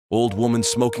Old woman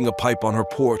smoking a pipe on her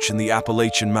porch in the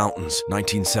Appalachian Mountains,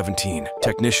 1917.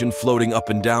 Technician floating up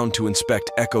and down to inspect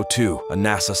Echo 2, a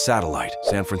NASA satellite.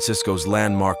 San Francisco's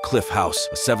landmark Cliff House,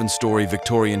 a 7-story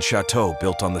Victorian chateau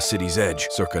built on the city's edge,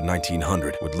 circa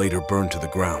 1900, would later burn to the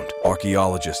ground.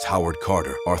 Archaeologist Howard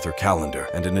Carter, Arthur Callender,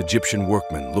 and an Egyptian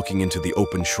workman looking into the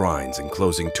open shrines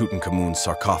enclosing Tutankhamun's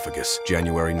sarcophagus,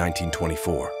 January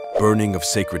 1924. Burning of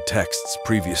sacred texts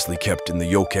previously kept in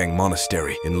the Yokang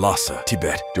Monastery in Lhasa,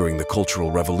 Tibet, during the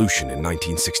Cultural Revolution in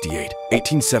 1968.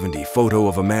 1870, photo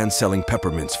of a man selling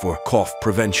peppermints for cough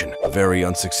prevention, a very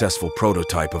unsuccessful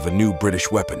prototype of a new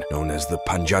British weapon known as the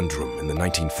Panjandrum in the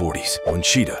 1940s.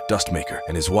 Wanshida, dustmaker,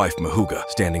 and his wife Mahuga,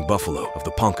 standing buffalo of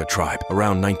the Ponca tribe,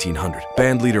 around 1900.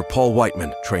 Bandleader Paul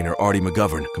Whiteman, trainer Artie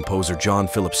McGovern, composer John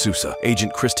Philip Sousa,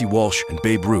 agent Christy Walsh, and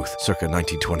Babe Ruth, circa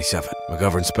 1927.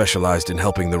 McGovern specialized in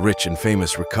helping the rich and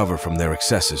famous recover from their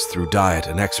excesses through diet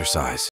and exercise.